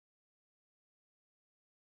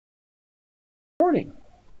Recording.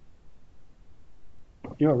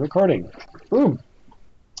 You're recording. Boom.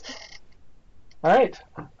 All right.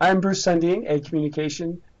 I'm Bruce Sundeen, a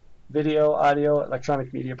communication, video, audio,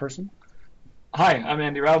 electronic media person. Hi, I'm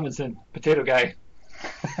Andy Robinson, potato guy.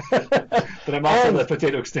 But I'm also the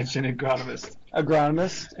potato extension agronomist.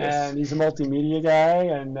 Agronomist, Yes. And he's a multimedia guy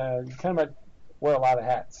and kind of wear a lot of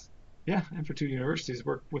hats. Yeah, and for two universities,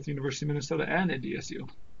 work with the University of Minnesota and NDSU.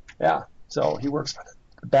 Yeah, so he works for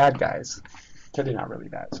the bad guys. They're not really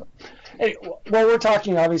bad. So, anyway, well, we're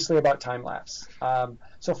talking obviously about time lapse.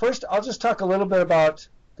 So first, I'll just talk a little bit about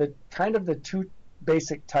the two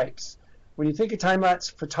basic types. When you think of time lapse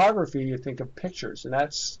photography, you think of pictures, and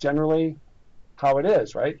that's generally how it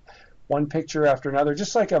is, right? One picture after another,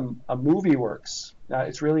 just like a movie works.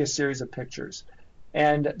 It's really a series of pictures.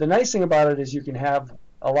 And the nice thing about it is you can have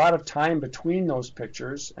a lot of time between those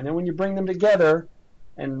pictures, and then when you bring them together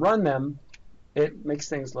and run them, it makes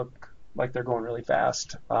things look like they're going really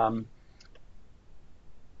fast.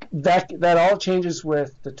 That all changes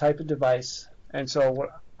with the type of device. And so what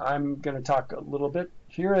I'm going to talk a little bit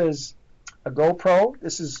here is a GoPro.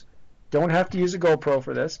 Don't have to use a GoPro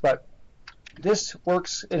for this, but this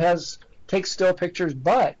works. Takes still pictures,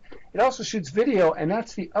 but it also shoots video, and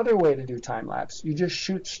that's the other way to do time lapse. You just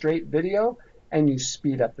shoot straight video and you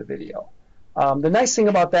speed up the video. The nice thing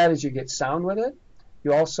about that is you get sound with it.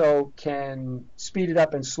 You also can speed it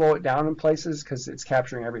up and slow it down in places because it's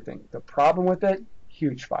capturing everything. The problem with it,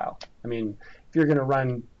 huge file. I mean, if you're going to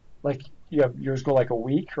run, like you have yours go like a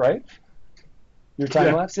week, right? Your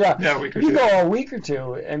time lapse? Yeah. Yeah, a week or if you two. go a week or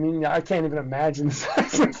two, I mean, I can't even imagine the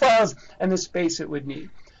size of files and the space it would need.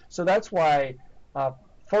 So that's why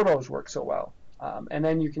photos work so well. And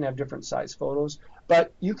then you can have different size photos.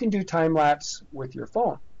 But you can do time lapse with your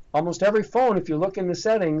phone. Almost every phone, if you look in the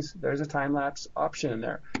settings, there's a time-lapse option in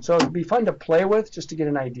there. So it'd be fun to play with just to get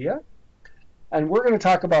an idea. And we're going to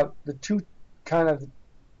talk about the two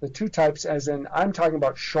types, as in I'm talking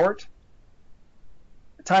about short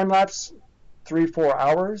time-lapse, 3-4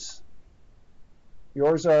 hours.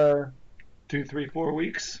 Yours are 2, 3, 4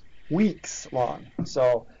 weeks. Weeks long.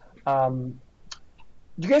 So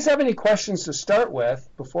do you guys have any questions to start with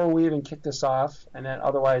before we even kick this off? And then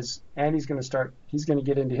otherwise, Andy's going to start. He's going to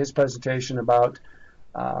get into his presentation about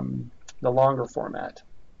the longer format.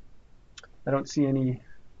 I don't see any.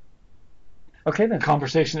 Okay, then.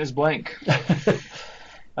 Conversation is blank.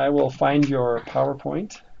 I will find your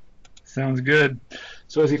PowerPoint. Sounds good.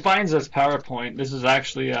 So as he finds this PowerPoint, this is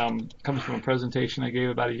actually comes from a presentation I gave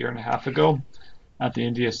about a year and a half ago at the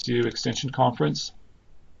NDSU Extension Conference.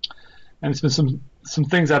 And it's been some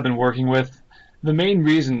things I've been working with. The main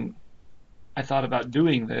reason I thought about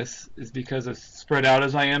doing this is because as spread out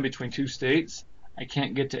as I am between two states, I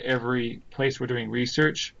can't get to every place we're doing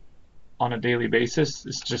research on a daily basis.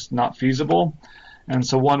 It's just not feasible. And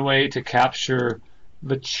so one way to capture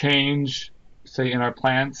the change, say, in our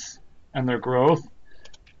plants and their growth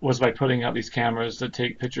was by putting out these cameras that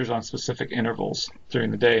take pictures on specific intervals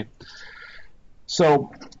during the day.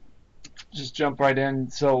 So just jump right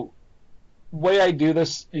in. So way I do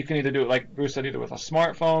this, you can either do it like Bruce said, either with a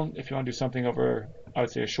smartphone if you want to do something over, I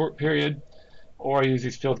would say, a short period, or I use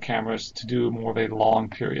these field cameras to do more of a long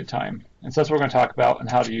period of time. And so that's what we're going to talk about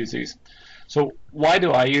and how to use these. So why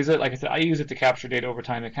do I use it? Like I said, I use it to capture data over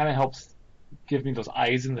time. It kind of helps give me those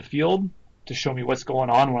eyes in the field to show me what's going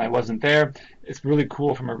on when I wasn't there. It's really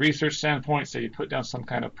cool from a research standpoint. So you put down some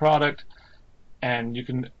kind of product and you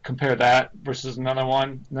can compare that versus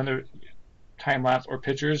another time lapse or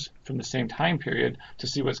pictures from the same time period to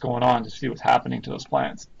see what's going on, to see what's happening to those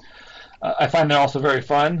plants. I find they're also very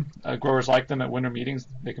fun. Growers like them at winter meetings.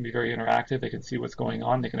 They can be very interactive. They can see what's going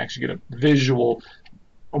on. They can actually get a visual,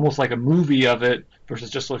 almost like a movie of it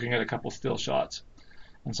versus just looking at a couple still shots.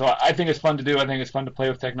 And so I think it's fun to do. I think it's fun to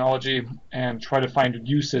play with technology and try to find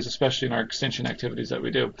uses, especially in our extension activities that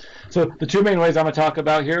we do. So the two main ways I'm going to talk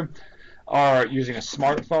about here are using a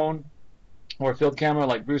smartphone or a field camera.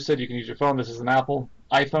 Like Bruce said, you can use your phone. This is an Apple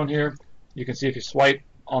iPhone here. You can see if you swipe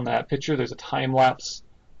on that picture, there's a time-lapse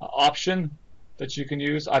option that you can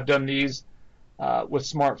use. I've done these with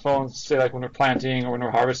smartphones, say like when we're planting or when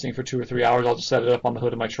we're harvesting for 2 or 3 hours. I'll just set it up on the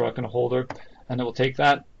hood of my truck in a holder, and it will take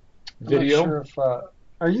that video. I'm not sure if,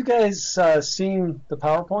 are you guys seeing the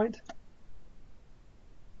PowerPoint?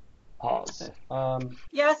 Pause.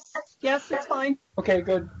 Yes, it's fine. Okay,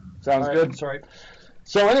 good. Sounds All right, good. Sorry.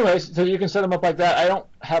 So anyways, so you can set them up like that. I don't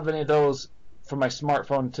have any of those for my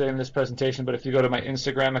smartphone today in this presentation, but if you go to my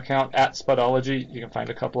Instagram account, @Spudology, you can find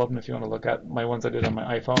a couple of them if you want to look at my ones I did on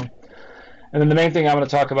my iPhone. And then the main thing I'm going to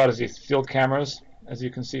talk about is these field cameras, as you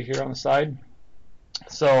can see here on the side.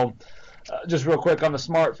 So Just real quick on the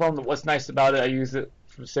smartphone, what's nice about it, I use it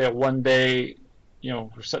for, say, a one-day,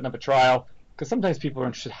 we're setting up a trial. Because sometimes people are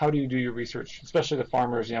interested, how do you do your research? Especially the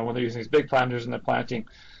farmers, when they're using these big planters and they're planting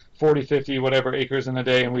 40, 50, whatever acres in a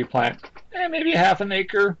day, and we plant maybe half an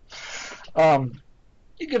acre.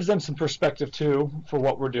 It gives them some perspective, too, for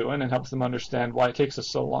what we're doing and helps them understand why it takes us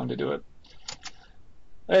so long to do it.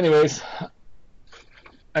 Anyways,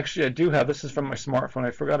 actually, I do have, this is from my smartphone.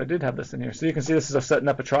 I forgot I did have this in here. So you can see this is us setting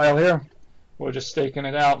up a trial here. We're just staking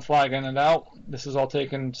it out, flagging it out. This is all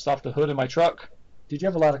taken just off the hood of my truck. Did you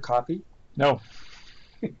have a lot of coffee? No.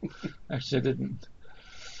 Actually, I didn't.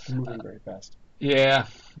 Moving very fast. Yeah,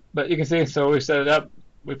 but you can see, so we set it up.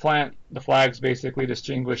 We plant, the flags basically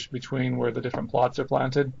distinguish between where the different plots are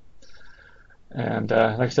planted. And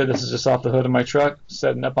like I said, this is just off the hood of my truck,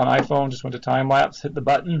 setting up on iPhone, just went to time lapse, hit the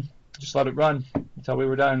button, just let it run until we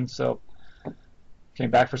were done. So came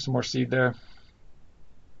back for some more seed there,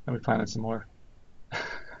 and we planted some more.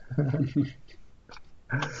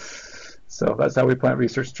 So that's how we plant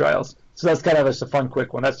research trials. So that's kind of just a fun,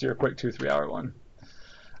 quick one. That's your quick 2-3 hour one.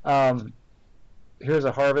 Here's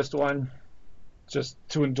a harvest one, just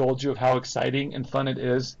to indulge you of how exciting and fun it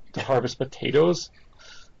is to harvest potatoes.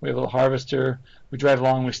 We have a little harvester. We drive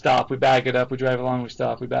along, we stop, we bag it up. We drive along, we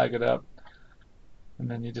stop, we bag it up. And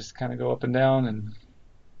then you just kind of go up and down and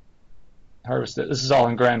harvest it. This is all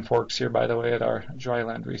in Grand Forks here, by the way, at our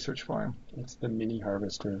dryland research farm. It's the mini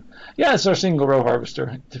harvester. Yeah, it's our single row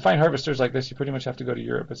harvester. To find harvesters like this, you pretty much have to go to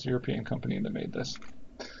Europe. It's a European company that made this.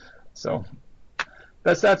 So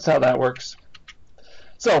that's how that works.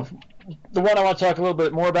 So the one I want to talk a little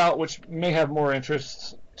bit more about, which may have more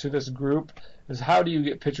interest to this group, is how do you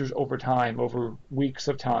get pictures over time, over weeks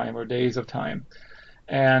of time or days of time,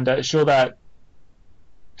 and show that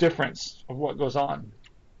difference of what goes on.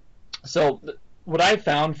 So what I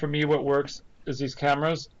found, for me, what works is these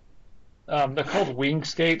cameras. They're called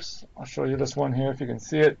Wingscapes. I'll show you this one here if you can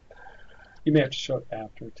see it. You may have to show it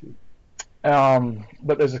after, too.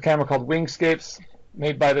 But there's a camera called Wingscapes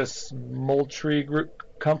made by this Moultrie Group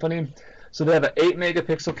company. So they have an 8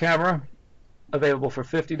 megapixel camera available for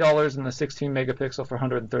 $50 and the 16 megapixel for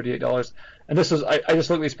 $138. And this is, I just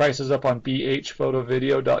looked these prices up on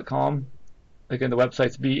bhphotovideo.com. Again, the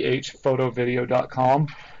website's bhphotovideo.com.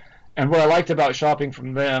 And what I liked about shopping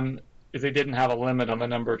from them is they didn't have a limit on the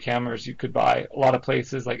number of cameras you could buy. A lot of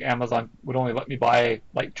places like Amazon would only let me buy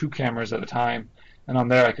like 2 cameras at a time. And on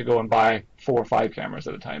there I could go and buy 4 or 5 cameras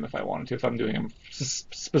at a time if I wanted to, if I'm doing them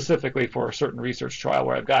specifically for a certain research trial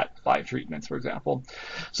where I've got 5 treatments, for example.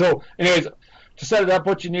 So anyways, to set it up,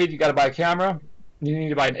 what you need, you got to buy a camera. You need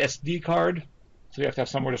to buy an SD card. So you have to have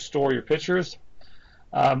somewhere to store your pictures.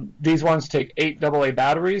 These ones take 8 AA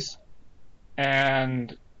batteries,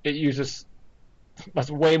 and it uses, that's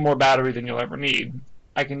way more battery than you'll ever need.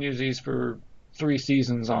 I can use these for 3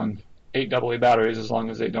 seasons on 8 AA batteries as long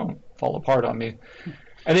as they don't fall apart on me.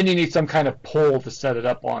 And then you need some kind of pole to set it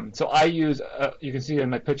up on. So I use, you can see in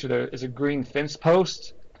my picture there is a green fence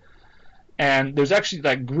post. And there's actually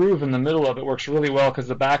that groove in the middle of it works really well because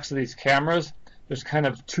the backs of these cameras, there's kind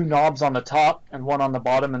of 2 knobs on the top and 1 on the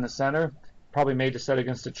bottom in the center, probably made to set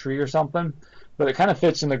against a tree or something. But it kind of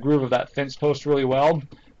fits in the groove of that fence post really well.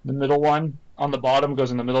 The middle one on the bottom goes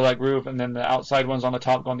in the middle of that groove, and then the outside ones on the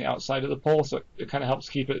top go on the outside of the pole, so it kind of helps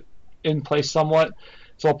keep it in place somewhat.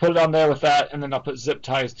 So I'll put it on there with that, and then I'll put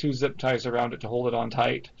 2 zip ties around it to hold it on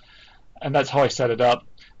tight. And that's how I set it up.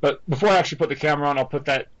 But before I actually put the camera on,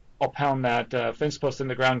 I'll pound that fence post in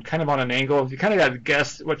the ground kind of on an angle. You kind of got to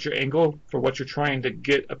guess what's your angle for what you're trying to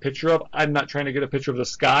get a picture of. I'm not trying to get a picture of the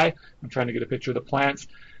sky. I'm trying to get a picture of the plants.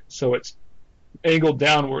 So it's angled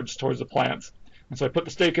downwards towards the plants. And so I put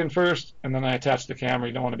the stake in first, and then I attach the camera.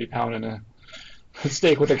 You don't want to be pounding a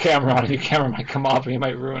stake with a camera on it. Your camera might come off and you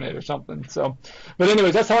might ruin it or something. So, but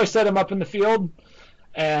anyways, that's how I set them up in the field.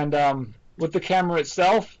 And with the camera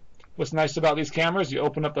itself, what's nice about these cameras, you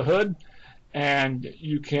open up the hood, and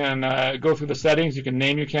you can go through the settings. You can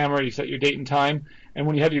name your camera, you set your date and time, and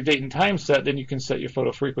when you have your date and time set, then you can set your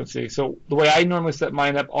photo frequency. So the way I normally set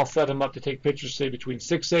mine up, I'll set them up to take pictures, say, between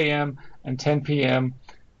 6 a.m. and 10 p.m.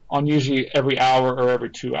 on usually every hour or every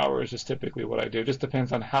 2 hours is typically what I do. It just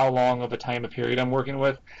depends on how long of a time period I'm working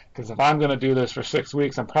with, because if I'm going to do this for 6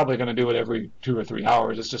 weeks, I'm probably going to do it every 2 or 3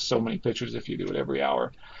 hours. It's just so many pictures if you do it every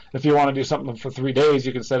hour. If you want to do something for 3 days,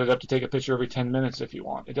 you can set it up to take a picture every 10 minutes if you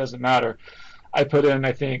want. It doesn't matter. I put in,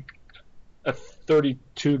 I think, a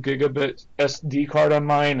 32 gigabit SD card on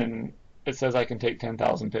mine, and it says I can take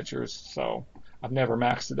 10,000 pictures. So I've never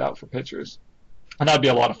maxed it out for pictures. And that'd be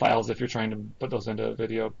a lot of files if you're trying to put those into a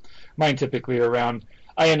video. Mine typically are around,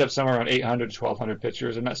 I end up somewhere around 800 to 1,200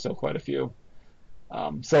 pictures, and that's still quite a few.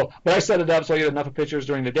 But I set it up so I get enough of pictures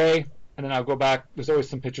during the day, and then I'll go back. There's always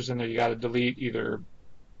some pictures in there you got to delete. Either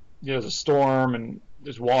there's a storm and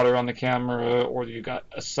there's water on the camera, or you got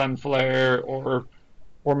a sun flare, or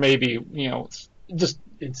maybe just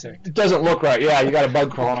insect. It doesn't look right. Yeah, you got a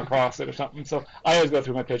bug crawling across it or something. So I always go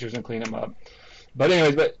through my pictures and clean them up. But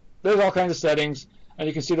anyways, there's all kinds of settings, and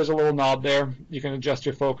you can see there's a little knob there. You can adjust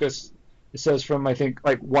your focus. It says from, I think,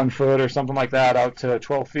 like 1 foot or something like that out to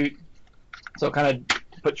 12 feet. So kind of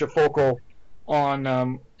put your focal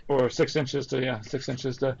on, or 6 inches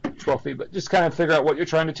to 12 feet. But just kind of figure out what you're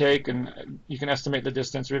trying to take, and you can estimate the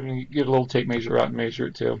distance, or even get a little tape measure out and measure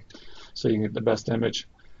it too, so you can get the best image.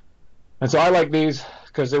 And so I like these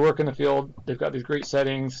because they work in the field. They've got these great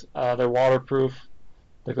settings. They're waterproof.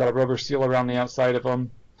 They've got a rubber seal around the outside of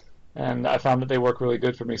them. And I found that they work really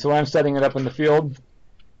good for me. So when I'm setting it up in the field,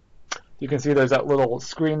 you can see there's that little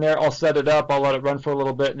screen there. I'll set it up. I'll let it run for a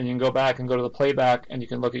little bit, and then you can go back and go to the playback, and you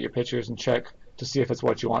can look at your pictures and check to see if it's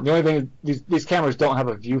what you want. The only thing, these cameras don't have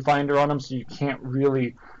a viewfinder on them, so you can't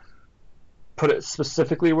really put it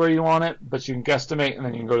specifically where you want it, but you can guesstimate, and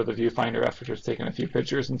then you can go to the viewfinder after just taking a few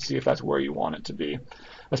pictures and see if that's where you want it to be.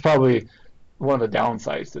 That's probably one of the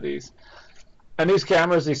downsides to these. And these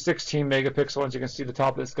cameras, these 16 megapixel ones, you can see the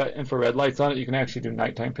top that's got infrared lights on it. You can actually do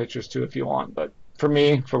nighttime pictures too if you want, but for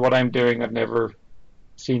me, for what I'm doing, I've never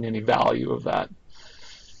seen any value of that.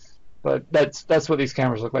 But that's what these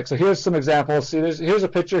cameras look like. So here's some examples. See, here's a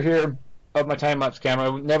picture here of my time-lapse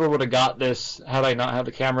camera. I never would have got this had I not had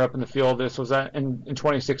the camera up in the field. This was in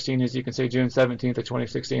 2016, as you can see, June 17th of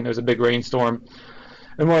 2016. There was a big rainstorm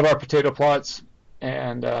in one of our potato plots,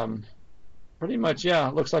 and pretty much, yeah,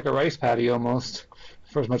 it looks like a rice paddy almost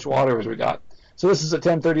for as much water as we got. So this is at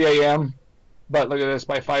 10:30 a.m., but look at this,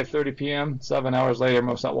 by 5:30 p.m., 7 hours later,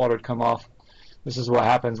 most of that water had come off. This is what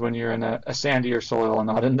happens when you're in a sandier soil and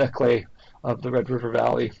not in the clay of the Red River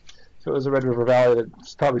Valley. If it was the Red River Valley, it'd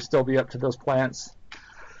probably still be up to those plants.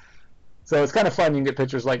 So it's kind of fun. You can get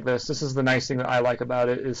pictures like this. This is the nice thing that I like about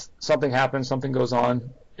it, is something happens, something goes on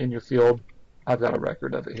in your field. I've got a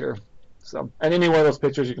record of it here. So, and any one of those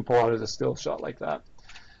pictures you can pull out as a still shot like that.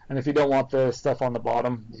 And if you don't want the stuff on the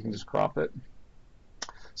bottom, you can just crop it.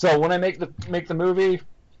 So when I make the movie,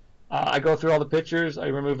 I go through all the pictures. I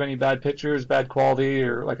remove any bad pictures, bad quality,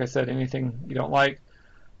 or like I said, anything you don't like.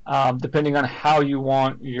 Depending on how you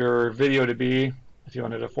want your video to be, if you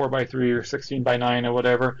wanted a 4:3 or 16:9 or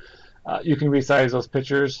whatever, you can resize those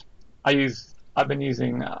pictures. I've been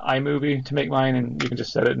using iMovie to make mine, and you can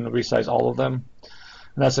just set it and resize all of them.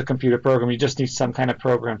 And that's a computer program. You just need some kind of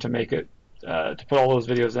program to make it, to put all those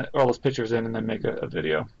videos in, all those pictures in, and then make a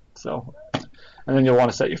video. So, and then you'll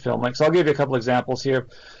want to set your film length. So I'll give you a couple examples here.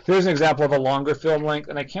 Here's an example of a longer film length,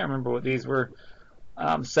 and I can't remember what these were,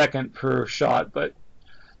 second per shot, but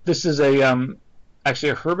this is actually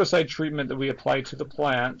a herbicide treatment that we apply to the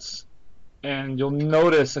plants. And you'll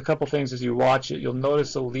notice a couple things as you watch it. You'll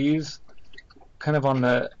notice the leaves kind of on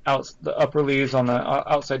the upper leaves on the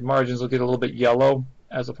outside margins will get a little bit yellow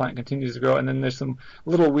as the plant continues to grow, and then there's some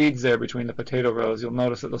little weeds there between the potato rows. You'll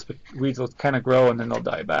notice that those weeds will kind of grow and then they'll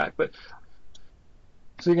die back. But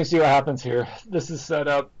so you can see what happens here. This is set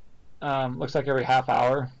up, looks like every half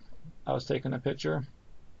hour I was taking a picture,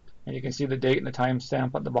 and you can see the date and the time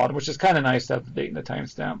stamp at the bottom, which is kind of nice to have the date and the time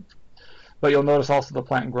stamp. But you'll notice also the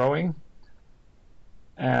plant growing.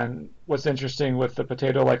 And what's interesting with the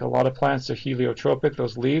potato, like a lot of plants, are heliotropic.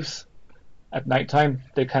 Those leaves at nighttime,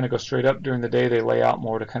 they kind of go straight up. During the day, they lay out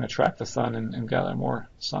more to kind of track the sun and gather more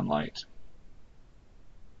sunlight.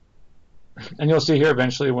 And you'll see here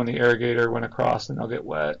eventually when the irrigator went across and they'll get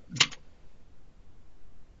wet.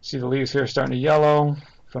 See the leaves here starting to yellow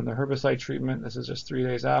from the herbicide treatment. This is just 3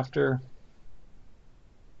 days after.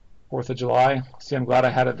 4th of July. See, I'm glad I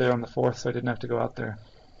had it there on the 4th so I didn't have to go out there.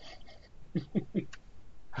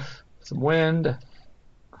 Some wind,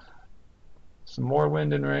 some more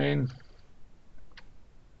wind and rain.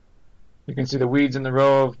 You can see the weeds in the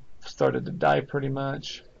row have started to die pretty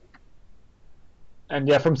much. And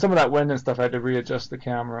yeah, from some of that wind and stuff, I had to readjust the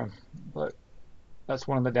camera. But that's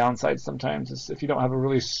one of the downsides sometimes, is if you don't have a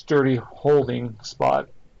really sturdy holding spot,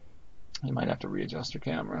 you might have to readjust your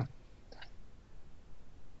camera.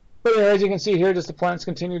 But yeah, as you can see here, just the plants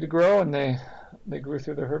continue to grow, and they grew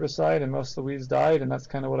through the herbicide, and most of the weeds died, and that's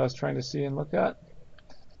kind of what I was trying to see and look at.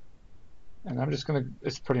 And I'm just going to,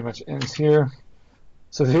 it's pretty much ends here.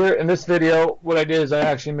 So here in this video, what I did is I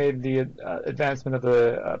actually made the advancement of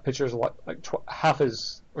the pictures like half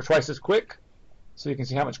as, or twice as quick, so you can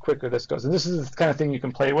see how much quicker this goes. And this is the kind of thing you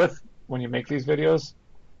can play with when you make these videos.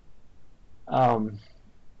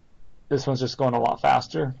 This one's just going a lot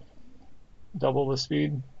faster, double the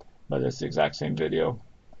speed. but it's the exact same video.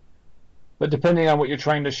 But depending on what you're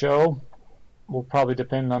trying to show, will probably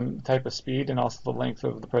depend on the type of speed and also the length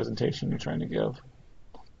of the presentation you're trying to give.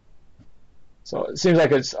 So it seems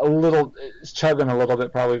like it's chugging a little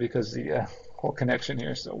bit probably because the whole connection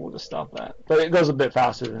here, so we'll just stop that. But it goes a bit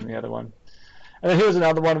faster than the other one. And then here's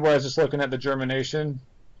another one where I was just looking at the germination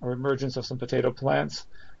or emergence of some potato plants.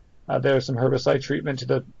 There's some herbicide treatment to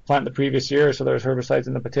the plant the previous year, so there's herbicides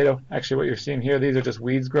in the potato. Actually, what you're seeing here, these are just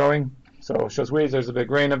weeds growing. So it shows weeds, there's a big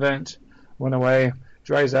rain event, went away,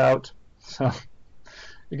 dries out. So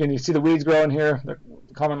again, you see the weeds growing here, the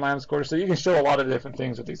common lamb's quarter. So you can show a lot of different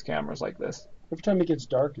things with these cameras like this. Every time it gets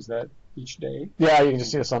dark, is that each day? Yeah, you can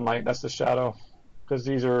just see the sunlight. That's the shadow. Because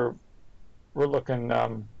we're looking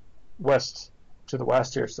west to the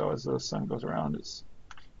west here, so as the sun goes around, it's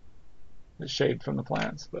shade from the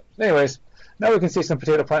plants. But anyways, now we can see some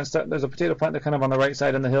potato plants. There's a potato plant that's kind of on the right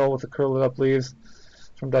side on the hill with the curled up leaves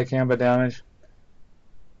from dicamba damage.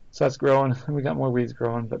 So that's growing, and we got more weeds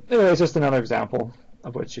growing. But anyways, just another example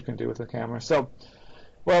of what you can do with the camera. So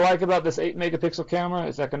what I like about this 8 megapixel camera,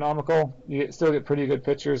 it's economical. You still get pretty good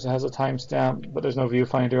pictures. It has a timestamp, but there's no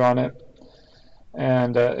viewfinder on it.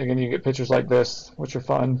 And again, you get pictures like this, which are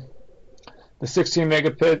fun. The 16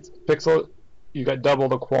 megapixel, you got double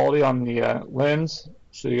the quality on the lens,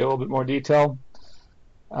 so you get a little bit more detail.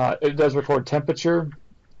 It does record temperature.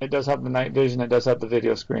 It does have the night vision. It does have the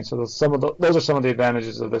video screen. So those are some of the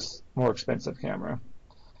advantages of this more expensive camera.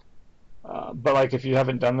 But like if you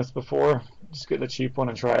haven't done this before, just get the cheap one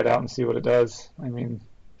and try it out and see what it does. I mean,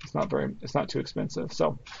 it's not too expensive.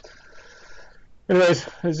 So anyways,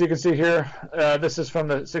 as you can see here, this is from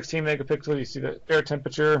the 16 megapixel. You see the air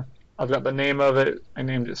temperature. I've got the name of it. I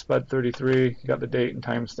named it Spud 33. You got the date and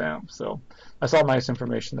timestamp. So that's all nice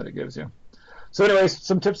information that it gives you. So anyways,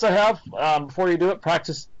 some tips I have. Before you do it,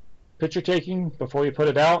 practice picture taking before you put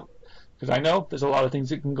it out. Because I know there's a lot of things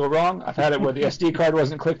that can go wrong. I've had it where the SD card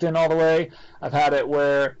wasn't clicked in all the way. I've had it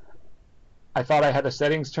where I thought I had the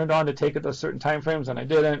settings turned on to take at those certain time frames and I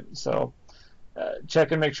didn't. So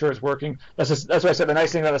check and make sure it's working. That's why I said the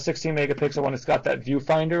nice thing about a 16 megapixel one, it's got that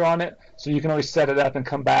viewfinder on it, so you can always set it up and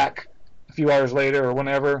come back a few hours later or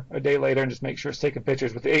whenever, a day later, and just make sure it's taking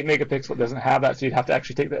pictures. With the 8 megapixel, it doesn't have that, so you'd have to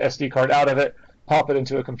actually take the SD card out of it, pop it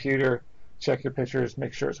into a computer, check your pictures,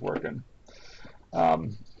 make sure it's working.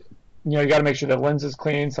 You got to make sure the lens is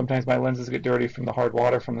clean. Sometimes my lenses get dirty from the hard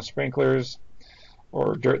water from the sprinklers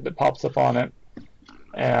or dirt that pops up on it.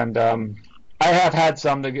 And I have had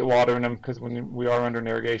some that get water in them because when we are under an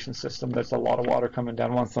irrigation system, there's a lot of water coming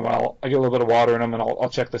down. Once in a while, I get a little bit of water in them, and I'll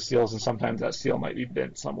check the seals, and sometimes that seal might be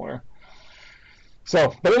bent somewhere.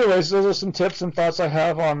 So, but anyways, those are some tips and thoughts I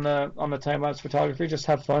have on the time-lapse photography. Just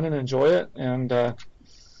have fun and enjoy it. And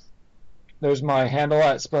there's my handle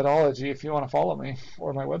at Spudology if you want to follow me,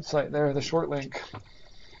 or my website there, the short link.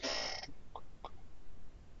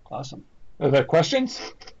 Awesome. Are there questions?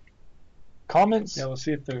 Comments? Yeah, we'll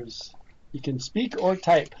see if there's... You can speak or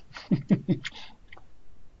type. I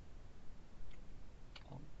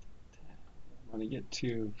want to get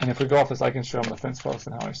to... And if we go off this, I can show them the fence post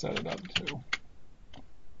and how I set it up, too.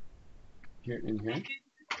 Here in here.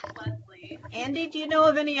 Andy, do you know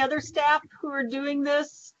of any other staff who are doing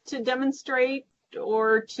this to demonstrate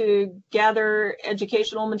or to gather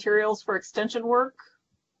educational materials for extension work?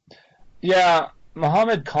 Yeah,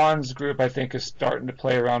 Mohammed Khan's group, I think, is starting to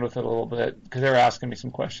play around with it a little bit because they were asking me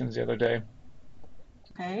some questions the other day.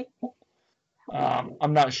 Okay.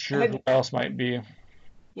 I'm not sure who else might be.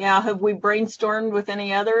 Yeah, have we brainstormed with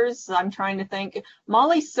any others? I'm trying to think.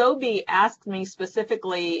 Molly Sobey asked me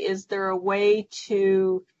specifically, is there a way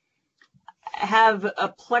to have a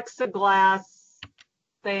plexiglass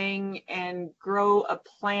thing and grow a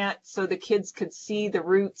plant so the kids could see the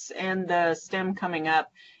roots and the stem coming up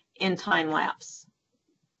in time lapse?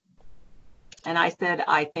 And I said,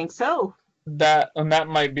 I think so. That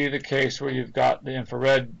might be the case where you've got the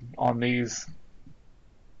infrared on these.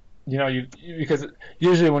 Because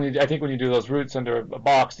usually I think when you do those roots under a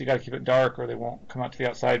box, you got to keep it dark or they won't come out to the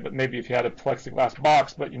outside. But maybe if you had a plexiglass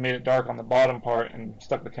box, but you made it dark on the bottom part and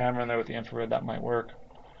stuck the camera in there with the infrared, that might work.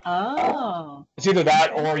 Oh. It's either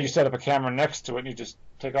that or you set up a camera next to it and you just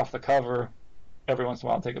take off the cover every once in a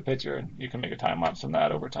while and take a picture, and you can make a time lapse from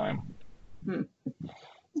that over time.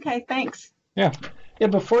 Okay, thanks. Yeah. Yeah,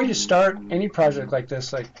 before you start any project like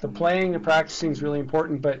this, like the playing and practicing is really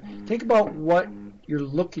important, but think about what you're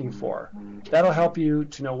looking for. That'll help you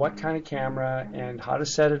to know what kind of camera and how to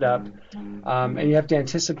set it up. And you have to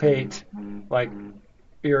anticipate like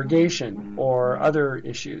irrigation or other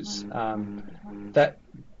issues. Time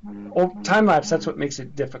lapse, that's what makes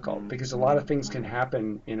it difficult, because a lot of things can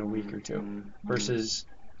happen in a week or two versus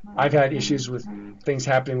I've had issues with things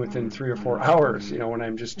happening within 3 or 4 hours, when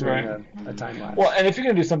I'm just doing a time lapse. Well, and if you're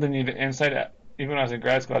going to do something even inside, even when I was in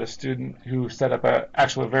grad school, I had a student who set up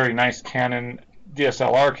actually a very nice Canon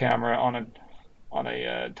DSLR camera on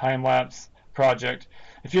a time lapse project.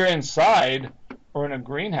 If you're inside or in a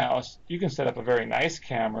greenhouse, you can set up a very nice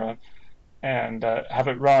camera and have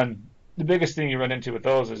it run. The biggest thing you run into with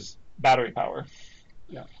those is battery power.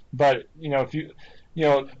 Yeah. But if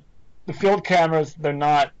the field cameras, they're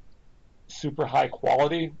not super high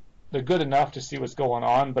quality. They're good enough to see what's going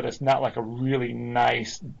on, but it's not like a really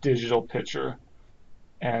nice digital picture.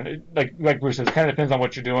 And like Bruce says, it kind of depends on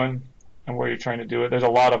what you're doing and where you're trying to do it. There's a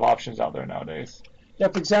lot of options out there nowadays. Yeah,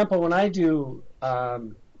 for example, when I use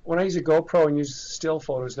a GoPro and use still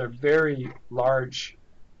photos, they're very large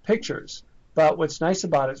pictures. But what's nice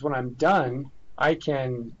about it is when I'm done, I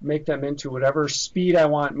can make them into whatever speed I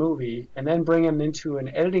want movie, and then bring them into an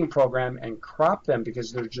editing program and crop them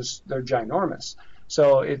because they're ginormous.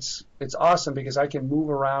 So it's awesome because I can move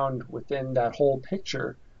around within that whole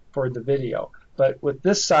picture for the video. But with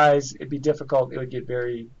this size, it'd be difficult. It would get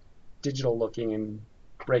very digital looking and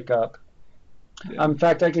break up. Yeah. In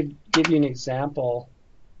fact, I could give you an example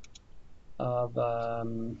of.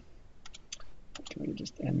 Can we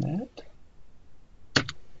just end that?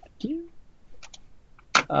 Thank you.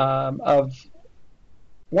 Of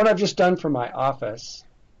what I've just done for my office.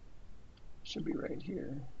 Should be right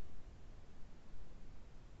here.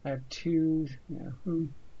 I have two. Yeah.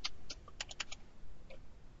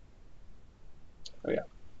 Oh yeah.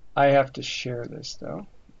 I have to share this though.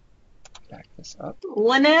 Back this up.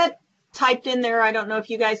 Lynette typed in there, I don't know if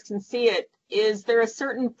you guys can see it, is there a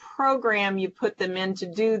certain program you put them in to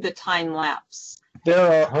do the time lapse?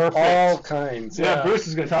 There are all kinds. Yeah, Bruce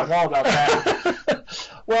is going to talk all about that.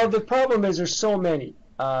 Well, the problem is there's so many.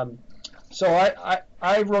 So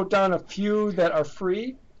I wrote down a few that are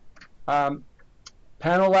free.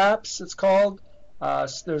 Panel Lapse, it's called.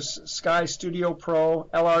 There's Sky Studio Pro,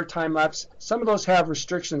 LR Time Lapse. Some of those have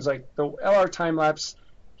restrictions, like the LR Time Lapse,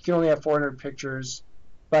 you can only have 400 pictures.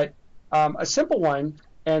 But a simple one,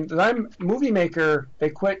 and Movie Maker,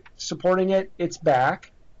 they quit supporting it. It's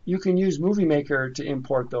back. You can use Movie Maker to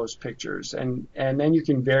import those pictures, and then you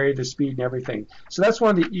can vary the speed and everything. So that's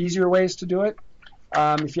one of the easier ways to do it.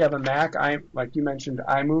 If you have a Mac, like you mentioned,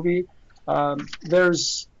 iMovie,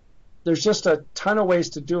 there's just a ton of ways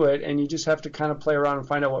to do it, and you just have to kind of play around and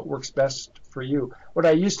find out what works best for you. What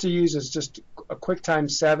I used to use is just a QuickTime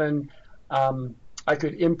 7. I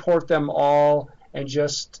could import them all and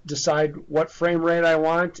just decide what frame rate I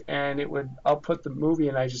want, and it would output the movie,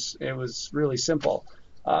 and it was really simple.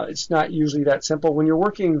 It's not usually that simple. When you're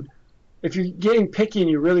working, if you're getting picky and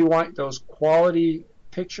you really want those quality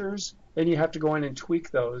pictures, then you have to go in and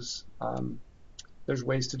tweak those. There's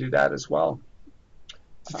ways to do that as well.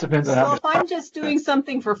 It depends on how So if I'm just doing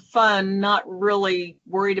something for fun, not really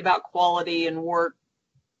worried about quality and work,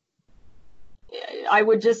 I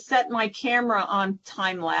would just set my camera on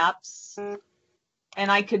time lapse,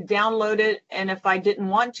 and I could download it, and if I didn't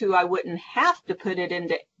want to, I wouldn't have to put it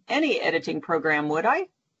into any editing program, would I?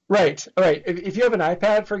 Right. If you have an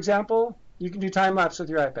iPad, for example, you can do time lapse with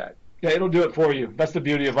your iPad. Yeah, it'll do it for you. That's the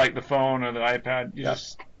beauty of like the phone or the iPad. You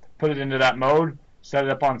just put it into that mode, set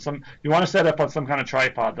it up on you want to set it up on some kind of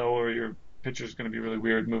tripod though, or your picture's going to be really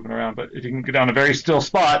weird moving around. But if you can get down a very still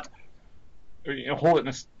spot, or hold it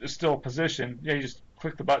in a still position, you just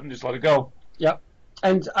click the button, just let it go. Yep.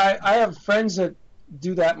 And I have friends that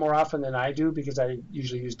do that more often than I do because I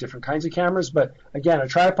usually use different kinds of cameras. But again, a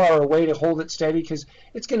tripod or a way to hold it steady because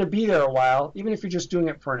it's going to be there a while, even if you're just doing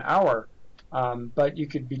it for an hour. But you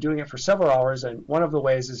could be doing it for several hours, and one of the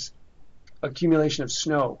ways is accumulation of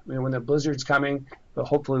snow. When the blizzard's coming, but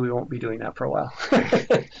hopefully we won't be doing that for a while.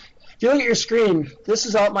 If you look at your screen, this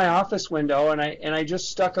is out my office window, and I just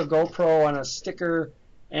stuck a GoPro on a sticker,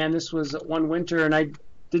 and this was one winter, and I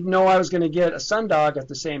didn't know I was going to get a sundog at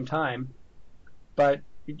the same time. But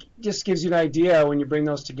it just gives you an idea when you bring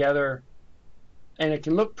those together, and it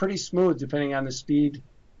can look pretty smooth depending on the speed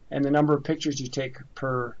and the number of pictures you take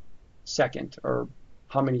per second, or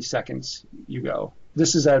how many seconds you go.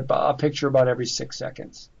 This is a picture about every 6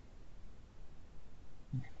 seconds.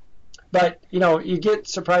 But you get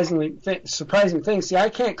surprising things. See, I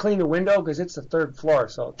can't clean the window because it's the 3rd floor,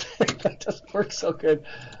 so that doesn't work so good.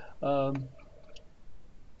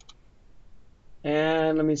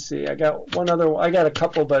 And let me see. I got a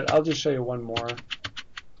couple, but I'll just show you one more.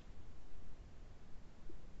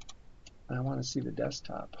 I want to see the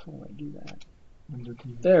desktop. How do I do that?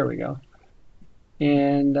 There we go.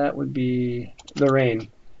 And that would be the rain.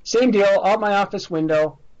 Same deal, out my office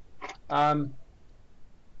window.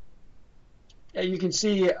 you can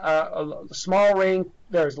see a small rain.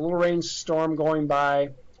 There's a little rainstorm going by.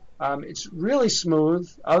 It's really smooth,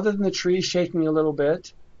 other than the trees shaking a little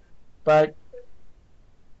bit. But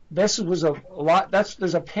this was a lot.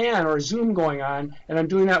 There's a pan or a zoom going on, and I'm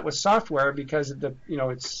doing that with software because of the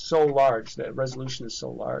it's so large. The resolution is so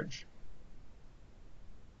large.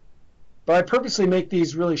 But I purposely make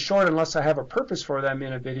these really short unless I have a purpose for them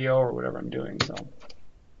in a video or whatever I'm doing.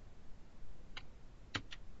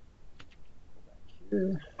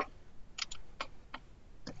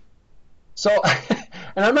 So,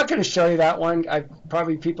 and I'm not going to show you that one.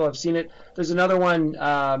 Probably people have seen it. There's another one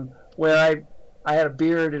where I had a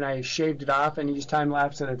beard and I shaved it off and used time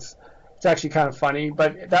lapse, and it's actually kind of funny.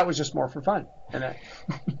 But that was just more for fun.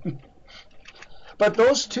 But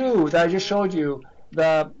those two that I just showed you,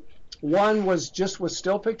 the one was just with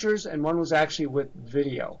still pictures, and one was actually with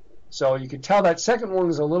video. So you could tell that second one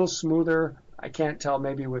was a little smoother. I can't tell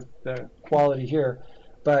maybe with the quality here,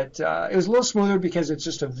 but it was a little smoother because it's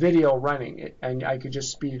just a video running, and I could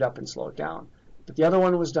just speed it up and slow it down. But the other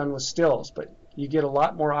one was done with stills, but you get a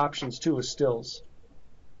lot more options too with stills.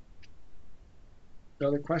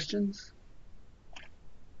 Other questions?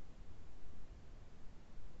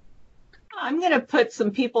 I'm going to put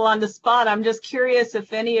some people on the spot. I'm just curious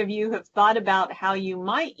if any of you have thought about how you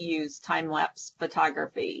might use time-lapse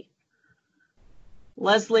photography.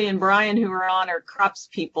 Leslie and Brian, who are on, are crops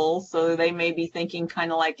people, so they may be thinking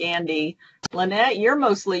kind of like Andy. Lynette, you're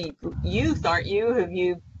mostly youth, aren't you? Have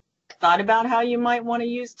you thought about how you might want to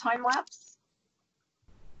use time-lapse?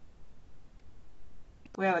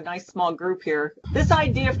 We have a nice small group here. This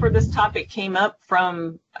idea for this topic came up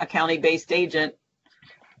from a county-based agent,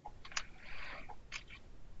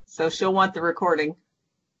 so she'll want the recording.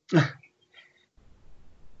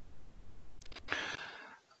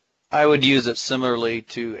 I would use it similarly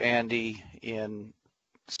to Andy in,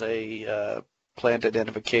 say, plant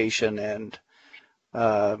identification and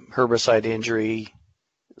herbicide injury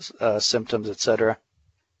symptoms, etc.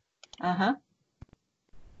 Uh-huh.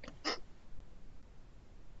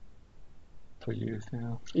 For youth,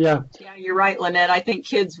 Yeah. Yeah, you're right, Lynette. I think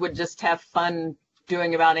kids would just have fun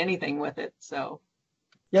doing about anything with it. So.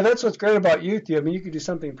 Yeah, that's what's great about youth. I mean, you could do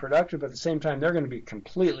something productive, but at the same time, they're going to be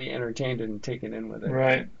completely entertained and taken in with it.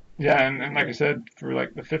 Right. Yeah, and like I said, for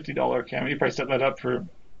like the $50 camera, you probably set that up for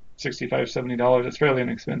 $65, $70. It's fairly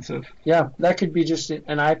inexpensive. Yeah, that could be just an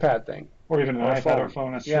iPad thing. Or even an iPad phone. or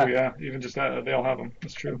phone. That's true, yeah. Even just that, they all have them.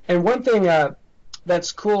 That's true. And one thing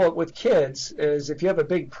that's cool with kids is if you have a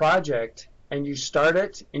big project and you start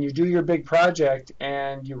it and you do your big project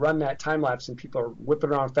and you run that time lapse and people are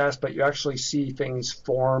whipping around fast, but you actually see things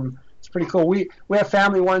form. It's pretty cool. We have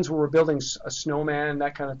family ones where we're building a snowman,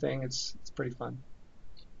 that kind of thing. It's pretty fun.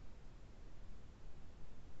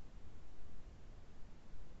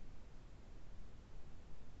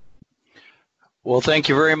 Well, thank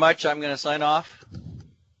you very much. I'm going to sign off.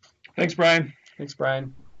 Thanks, Brian. Thanks,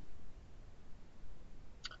 Brian.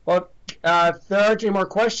 Well, if there aren't any more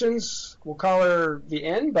questions, we'll call her the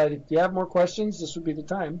end. But if you have more questions, this would be the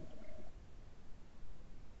time.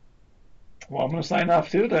 Well, I'm going to sign off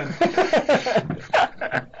too then.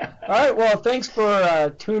 All right. Well, thanks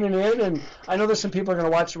for tuning in. And I know there's some people are going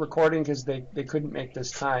to watch the recording because they couldn't make this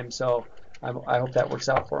time. So I hope that works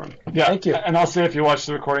out for them. Yeah. Thank you. And I'll say if you watch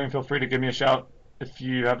the recording, feel free to give me a shout if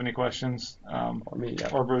you have any questions. Or me, yeah.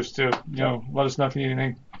 Or Bruce too. Let us know if you need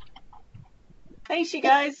anything. Thanks, you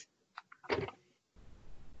guys.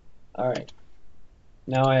 All right.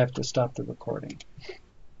 Now I have to stop the recording.